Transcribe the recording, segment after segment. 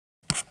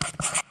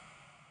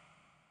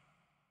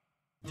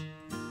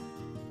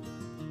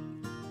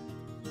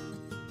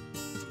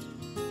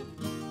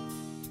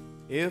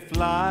If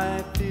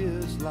life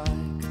is like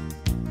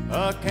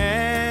a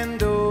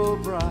candle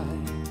bright,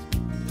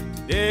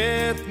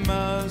 death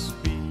must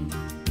be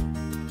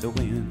the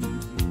wind.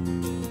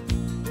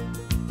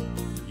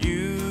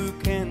 You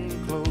can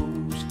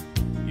close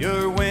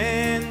your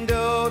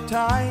window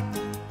tight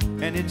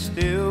and it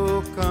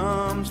still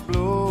comes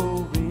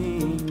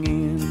blowing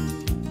in.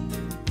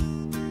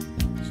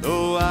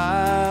 So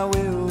I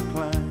will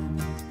climb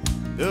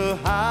the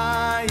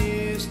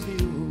highest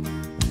hill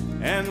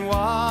and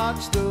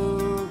watch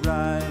the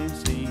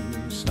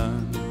rising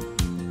sun.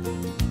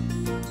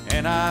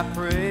 And I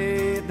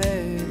pray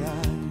that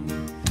I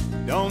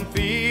don't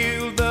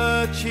feel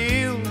the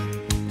chill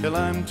till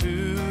I'm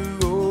too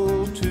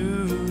old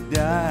to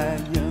die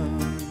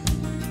young.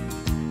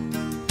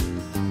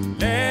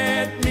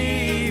 Let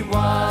me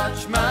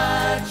watch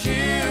my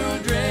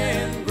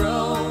children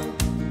grow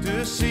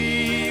to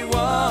see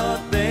what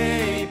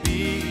they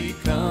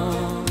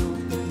become.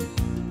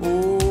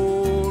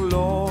 Oh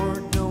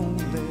Lord, don't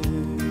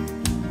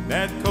let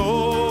that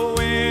cold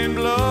wind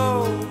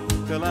blow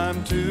till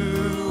I'm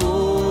too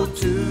old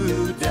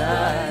to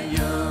die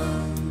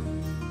young.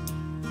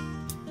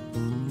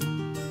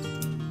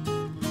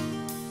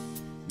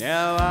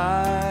 Now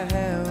I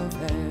have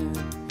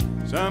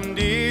had some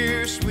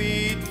dear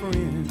sweet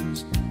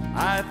friends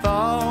I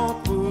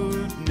thought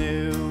would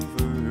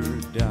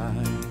never die.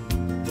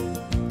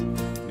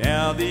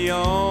 Now the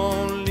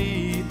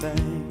only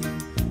thing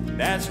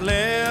that's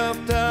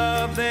left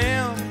of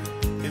them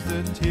is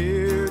the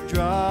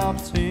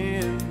teardrops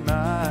in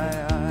my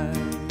eyes.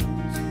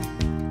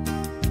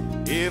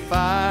 If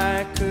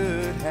I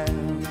could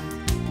have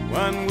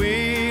one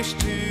wish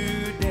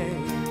today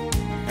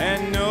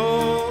and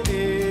know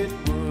it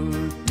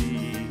would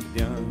be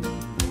done,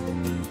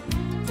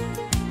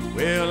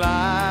 well,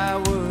 I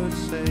would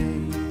say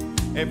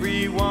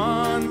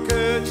everyone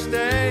could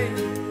stay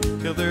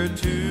till they're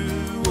too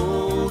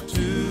old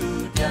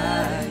to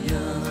die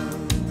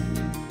young.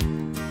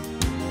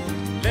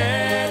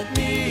 Let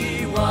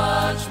me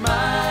watch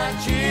my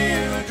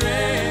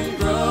children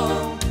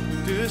grow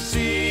to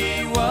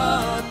see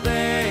what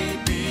they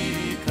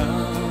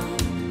become.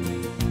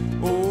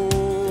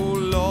 Oh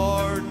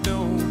Lord,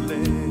 don't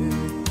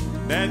let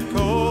that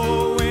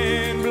cold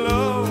wind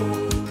blow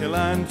till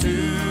I'm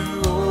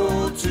too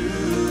old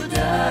to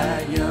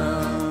die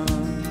young.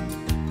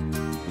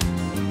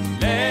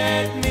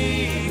 Let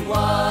me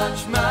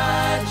watch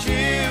my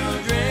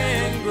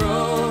children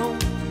grow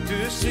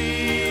to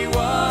see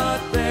what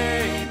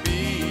they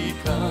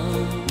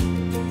become.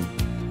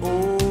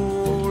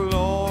 Oh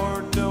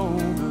Lord,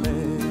 don't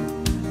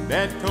let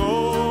that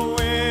cold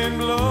wind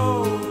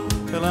blow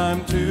till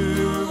I'm too